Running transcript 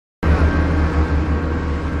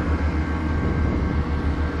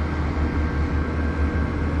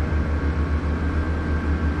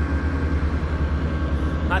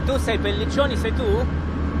tu sei Pelliccioni, sei tu?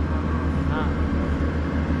 Ah.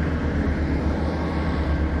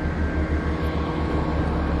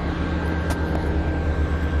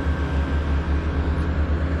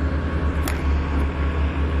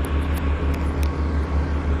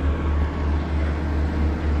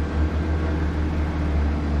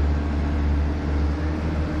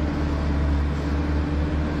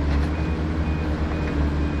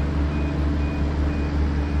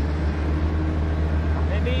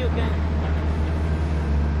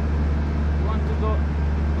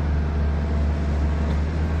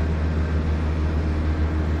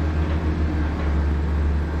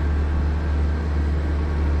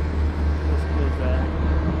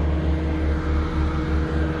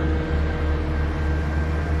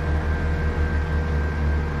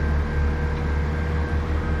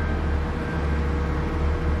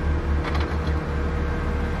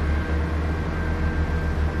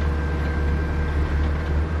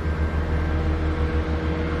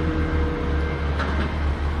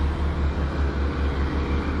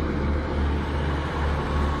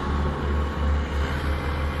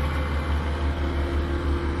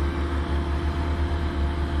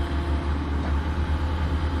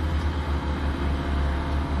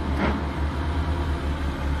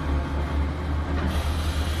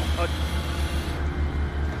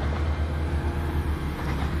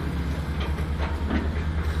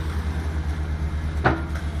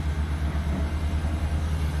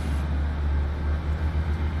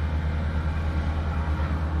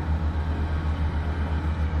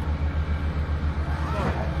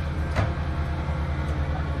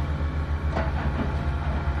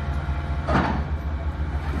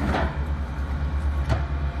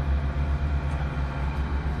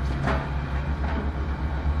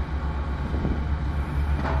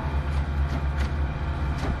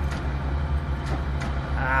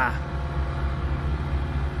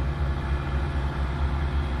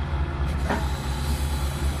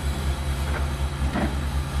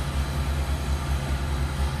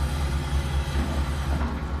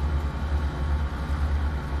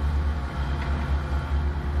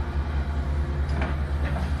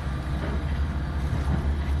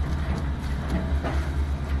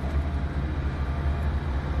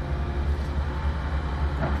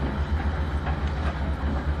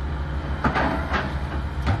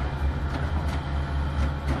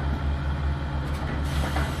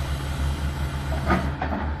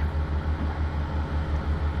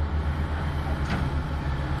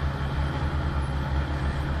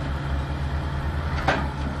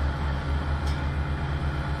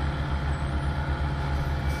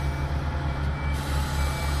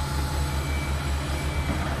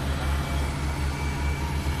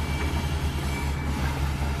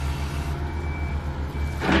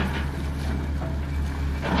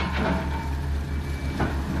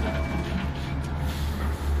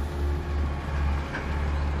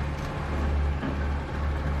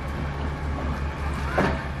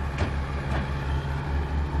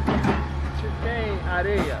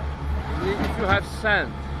 Area. If you have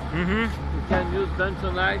sand, you can use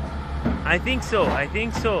bentonite. I think so. I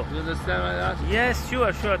think so. You understand what I ask? Yes,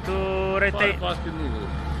 sure, sure. To retain. Sorry for asking in English.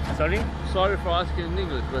 Sorry? Sorry for asking in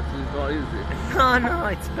English, but it's not easy. No, no,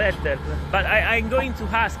 it's better. But I'm going to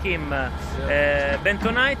ask him.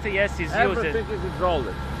 Bentonite, yes, is used. Everything is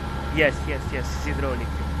hydraulic. Yes, yes, yes, it's hydraulic.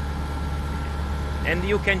 And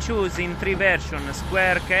you can choose in 3 versions: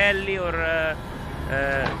 square, Kelly, or.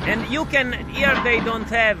 And you can, here they don't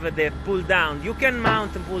have the pull down. You can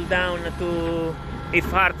mount pull down to if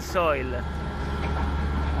hard soil.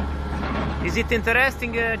 Is it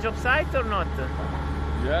interesting job site or not?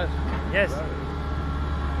 Yes. Yes.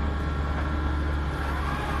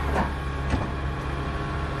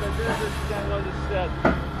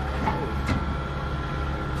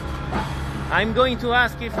 I'm going to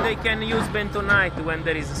ask if they can use bentonite when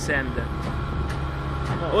there is sand.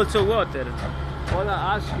 No. Also water. All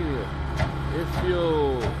I ask you, if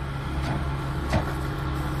you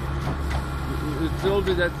told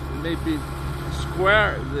me that maybe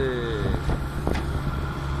square the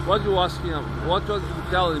what you asking, what was you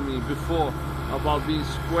telling me before about being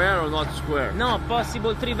square or not square? No,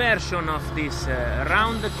 possible 3 version of this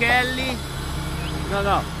round Kelly.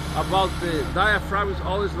 No, about the diaphragm is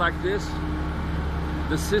always like this.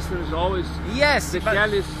 The system is always yes. The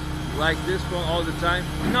Kelly is like this one all the time?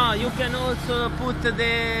 No, you can also put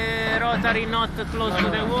the rotary knot close to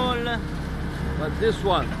the wall. But this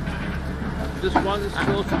one is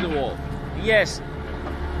close to the wall. Yes.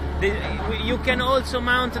 You can also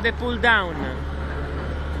mount the pull down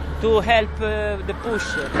to help the push.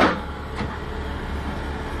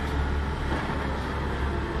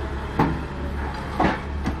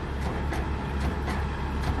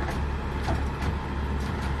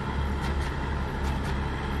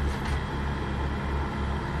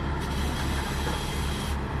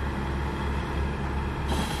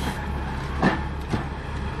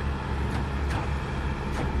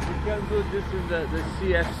 do this in the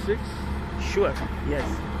CF6? Sure, yes.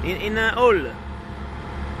 In a hole.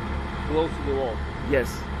 Close to the wall. Yes.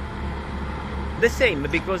 The same,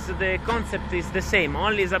 because the concept is the same,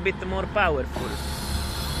 only is a bit more powerful.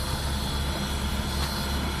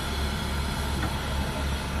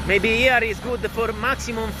 Maybe here is good for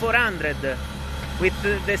maximum 400. With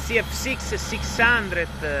the CF6 600,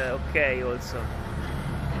 okay also.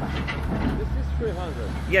 This is 300.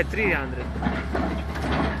 Yeah, 300.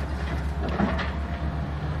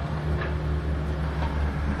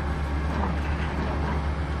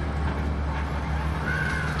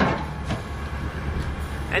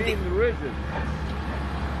 And it's rigid.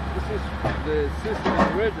 This is the system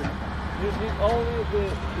is rigid. You need only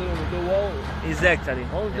the wall. Exactly.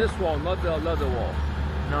 Only this wall, not the other wall.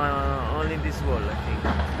 No, only this wall, I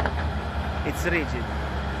think. It's rigid.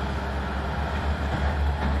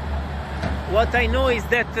 What I know is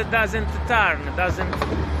that doesn't turn, doesn't.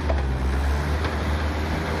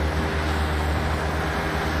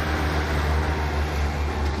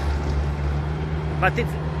 But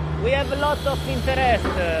we have a lot of interest.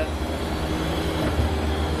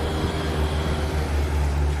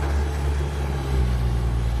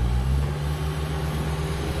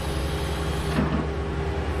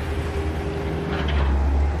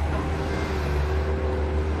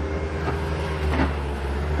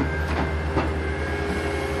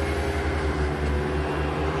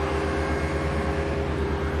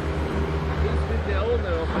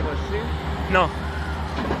 No.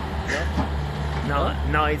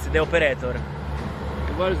 No, it's the operator.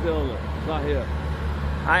 Where's the owner? Not here.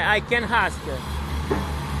 I can ask.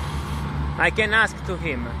 I can ask to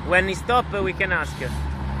him. When he stop, we can ask. Now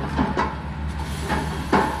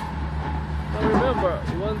remember,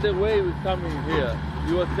 one the way we come in here,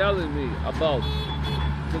 you were telling me about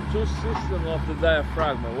the two systems of the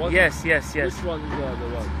diaphragm. Yes. Which one is the other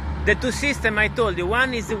one? The two systems I told you,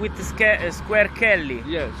 one is with square Kelly.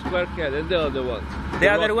 Yes, square Kelly, and the other one? The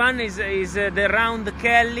other one is the round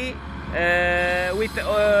Kelly with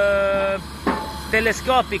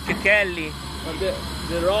telescopic Kelly. And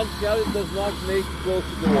the round Kelly does not make go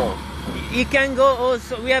to the wall. It can go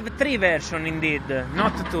also, we have 3 versions indeed,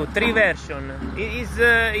 not 2, 3 versions. It is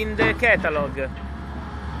in the catalog.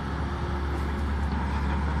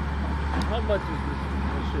 How much is this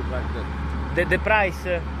machine back then? The price?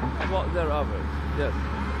 Well, their average, yes.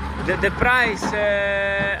 The price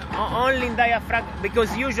only in diaphragm,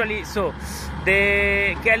 because usually, so,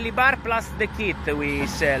 the Kelly bar plus the kit we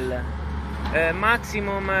sell.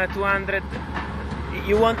 Maximum 200.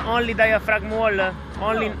 You want only diaphragm wall?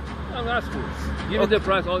 Only. No, I'm asking. Give me the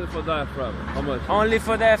price only for diaphragm. How much? Only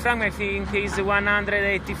for diaphragm, I think, is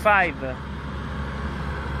 185.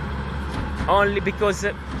 Only because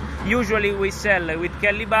usually we sell with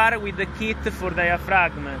Kelly bar with the kit for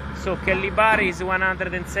diaphragm. So Kelly bar is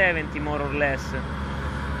 170 more or less.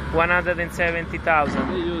 170,000.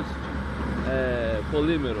 They use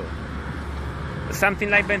polymer. Something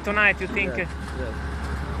like bentonite, you think? Yes.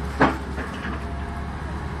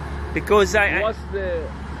 Because what's the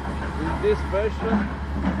in this version?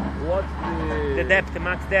 What's the depth,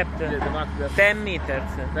 max depth? Yeah, the max depth. 10 meters.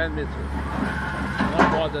 10 meters.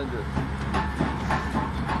 Not more than this.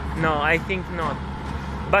 No, I think not.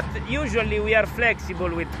 But usually we are flexible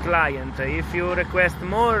with client. If you request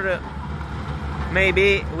more,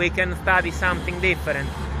 maybe we can study something different.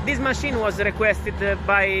 This machine was requested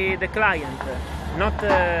by the client, not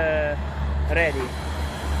ready.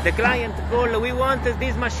 The client called, we want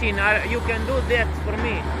this machine, you can do that for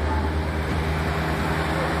me.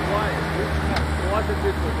 Why? What's the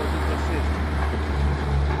difference of this machine?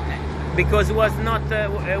 Because it was not,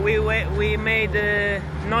 we made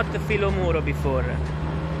not filomuro before.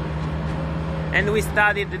 And we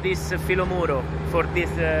studied this filomuro for this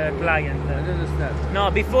client. I don't understand. No,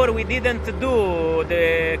 before we didn't do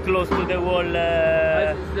the close to the wall.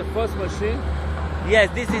 This is the first machine? Yes,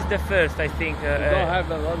 this is the first, I think. You don't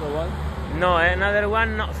have another one? No, another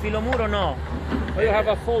one, no. Filomuro, no. Oh, you have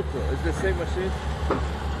a photo. It's the same machine?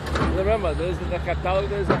 Remember, there is in the catalog,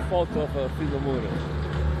 there is a photo of a filomuro.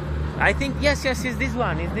 I think, yes, it's this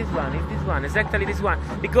one, exactly this one.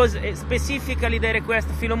 Because specifically they request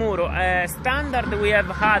filomuro. Standard, we have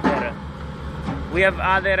other. We have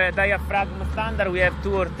other diaphragm standard, we have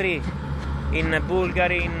 2 or 3. In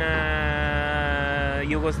Bulgaria, in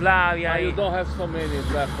Yugoslavia. You don't have so many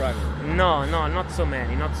diaphragms? No, not so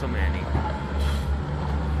many.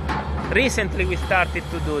 Recently we started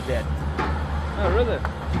to do that. Oh, really?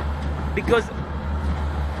 Because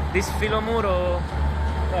this filomuro...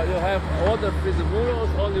 No, you have other filomuros,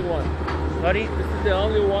 only one? Sorry? This is the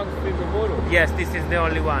only one filomuro? Yes, this is the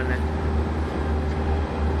only one.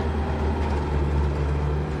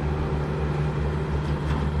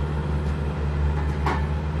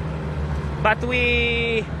 But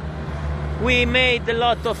we made a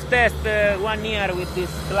lot of tests 1 year with this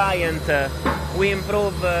client. We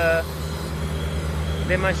improve the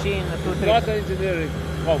machine to Not an engineering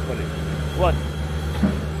company. What?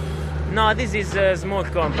 No, this is a small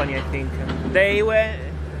company, I think. They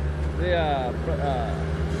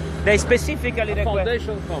specifically request.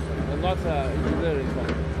 Foundation company, and not an engineering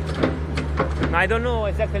company. I don't know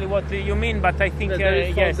exactly what you mean, but I think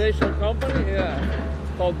yes. Foundation company, yeah.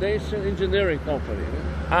 Foundation engineering company.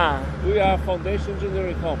 Ah. We are foundation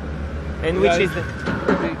engineering company. And which is we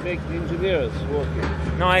make the engineers working.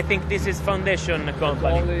 No, I think this is foundation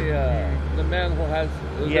company. It's only the man who has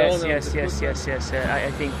the yes, owner yes, of the yes, equipment. yes, yes.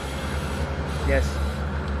 I think yes.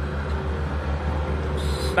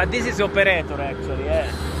 But this is operator actually.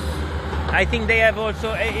 I think they have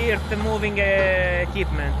also earth moving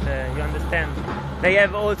equipment. You understand? They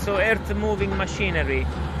have also earth moving machinery,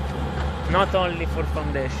 not only for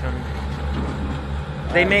foundation.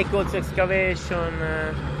 They make also excavation,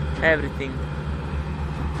 everything.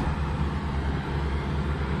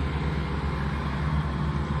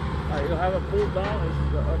 You have a pull down. This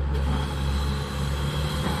is the up.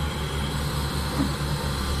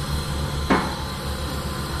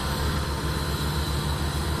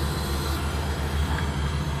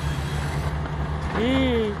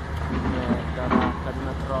 Merda, vacca di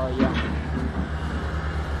una troia.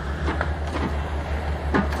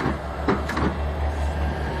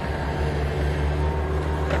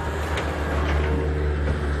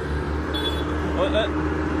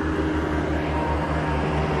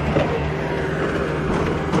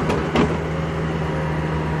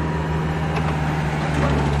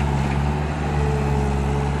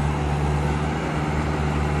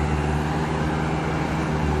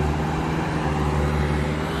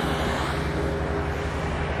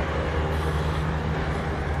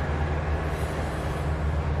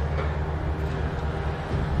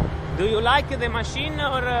 Do you like the machine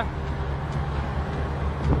or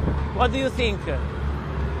what do you think? Which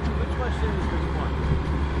machine is this one?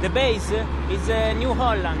 The base is New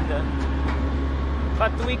Holland,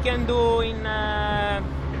 but we can do in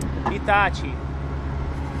Hitachi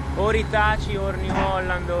or New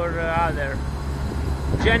Holland or other.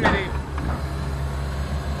 Generally.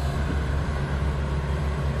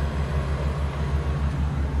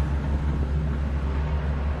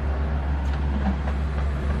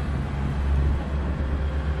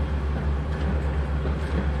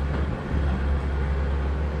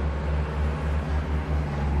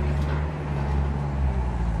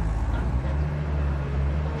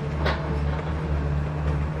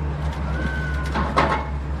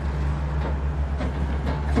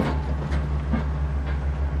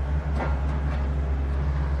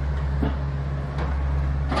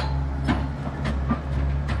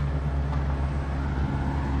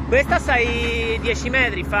 Questa sai 10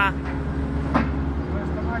 metri fa?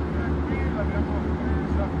 Questa macchina qui l'abbiamo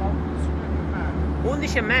presa fa 11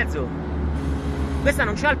 11 e mezzo. e mezzo. Questa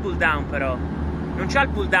non c'ha il pull down però. Non c'ha il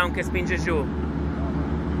pull down che spinge giù.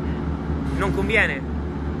 Non conviene.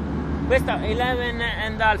 Questa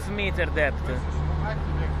 11,5 meter depth. Queste sono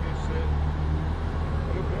macchine che se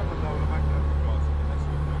io prima mandavo una macchina più grossa, adesso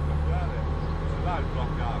dobbiamo cambiare, ce l'ha il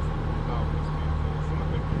bloccato, solo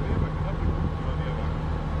che il problema è che dopo continua via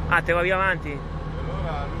avanti. Ah, te va via avanti? E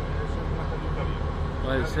allora lui è sempre una caduta lì.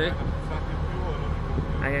 What is it? Infatti più allora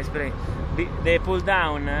I explain. The pull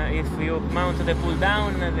down, if you mount the pull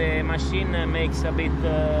down, the machine makes a bit,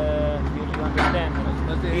 you understand?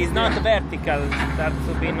 It's not vertical, starts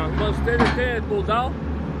to be not. Well, stay pull down?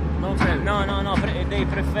 No, No, they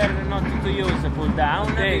prefer not to use the pull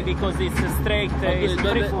down because it's straight, it's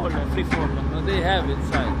free fall. No, they have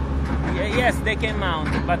inside. Yes, they can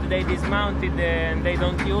mount, but they dismounted and they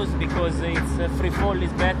don't use because it's free fall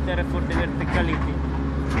is better for the verticality.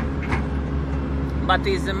 But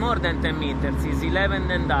it's more than 10 meters, it's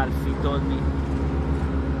 11,5, he told me.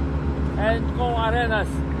 And con arenas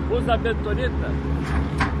usa bentonita?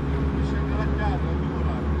 mi scende la chiave,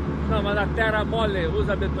 non No, ma la terra molle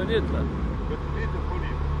usa bentonita? Betonito e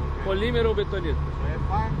polimero. Polimero o bentonita? Se è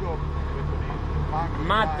fango, betonito.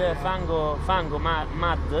 Fango,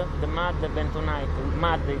 mud, the mud bentonite,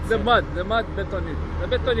 mud it's... The mud bentonita. La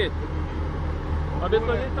bentonita. La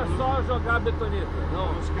bentonita só jogar betonita. No,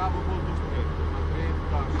 No. lo scavo molto stretto, una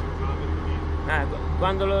 30 su la betonita.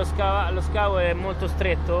 Quando lo scavo è molto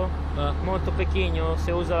stretto, molto pechino,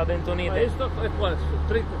 se usa la bentonite. Ma questo è questo,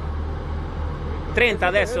 30. 30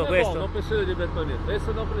 adesso è questo? No, non precisa di bentonita,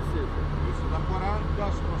 questo non precisa. Questo da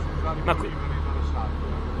 40 si possono usare i polimeri interessanti.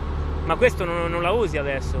 Ma questo non la usi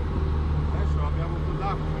adesso? Adesso abbiamo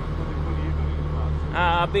buttato un po' di polimeri,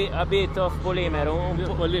 A bit of polymer,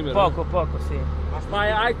 Polymer, poco, sì. Ma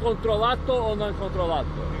hai controllato o non controllato?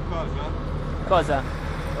 Che cosa? Cosa?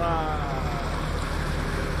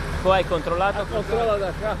 Tu hai controllato? Controlla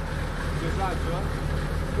da qua. Esatto?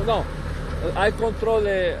 No, I control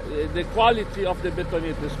the quality of the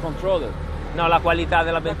betonite is controlled. No, la qualità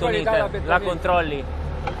della bentonite, qualità della la bentonite. controlli.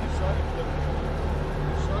 Di solito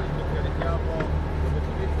carichiamo la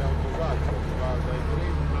betonite a un dosaggio che va dai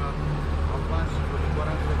 30 al massimo di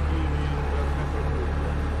 40 kg per metro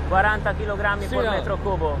cubo. 40 kg Sì, per no. metro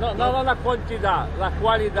cubo. No, non la quantità, la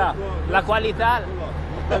qualità. La qualità? La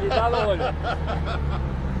qualità lo voglio.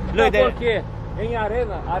 Lui No, deve... perché in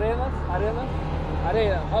arena, how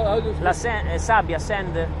do you La say? sabbia,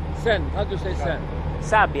 sand? Sand, how do you say sand?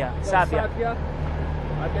 Sabbia, La sabbia. sabbia, a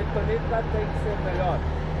betonita tem que ser melhor.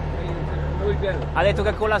 Muy bien. Ha detto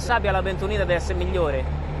che con la sabbia la bentonita deve essere migliore.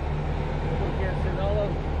 Perché se no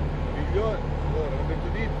Migliore, allora, la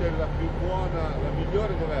betonite è la più buona, la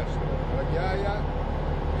migliore deve essere la ghiaia.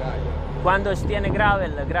 Quando si tiene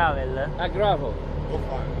gravel, a gravel. O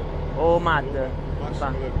fango. o mud?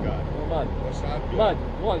 Massimo del carico. Mud. La sabbia.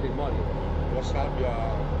 Mud. La sabbia.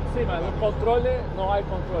 Sì, ma non controlli, non hai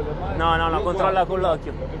controllo. No, la Io controlla guardo, con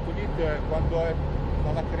l'occhio. La betonite quando è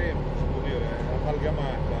dalla crema, si può dire, è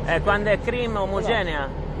amalgamata. Quando è cream omogenea.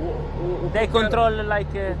 They control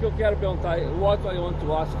like... O que eu quero perguntar, what I want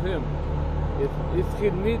to ask him, if he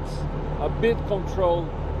needs a bit control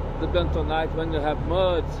the bentonite when you have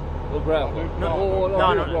mud or gravel. No, or il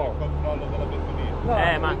rock. controllo della betonite. No,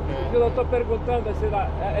 ma- io lo sto perguntando se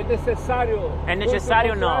è necessario. È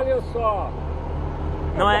necessario o no? Io so.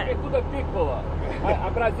 No, Perché tutto è piccolo. A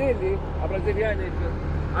brasiliani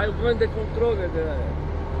hai un grande controllo.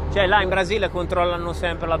 Cioè là in Brasile controllano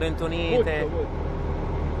sempre la bentonite. Molto.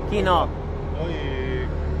 Chi no? Noi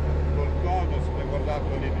col cono, se l'hai guardato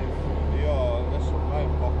all'inizio, io adesso ormai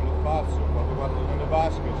un po' lo faccio, quando guardo nelle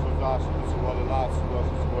vasche so già se ci vuole l'acido, se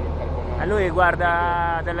ci vuole il carbonato. A lui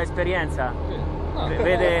guarda dell'esperienza. No,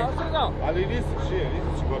 Vede- no. All'inizio sì,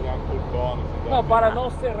 all'inizio ci guardiamo col cono. No, para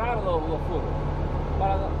non serrarlo lo foro.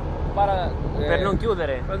 Per non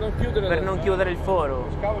chiudere. Per non chiudere. Per non chiudere il foro.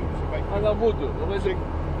 Scavolo non si fa Ma la mudo, lo vedo.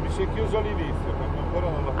 mi si è chiuso all'inizio, ma ancora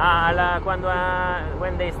non l'ho Quando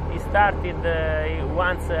when they started,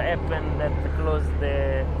 once happened that closed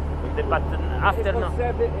the button. After no. He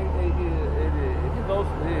knows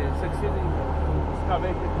he succeeding to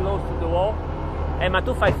excavate close to the wall. Ma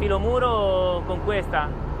tu fai filo muro con questa?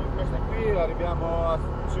 Questa qui arriviamo a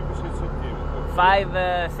 5-6 cm.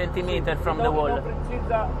 5 cm from the wall. Non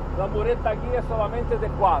precisa, la muretta qui è solamente di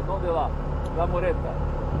qua, non di là. La muretta.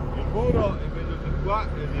 Il muro è meglio di qua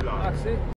e di là. Ah sì?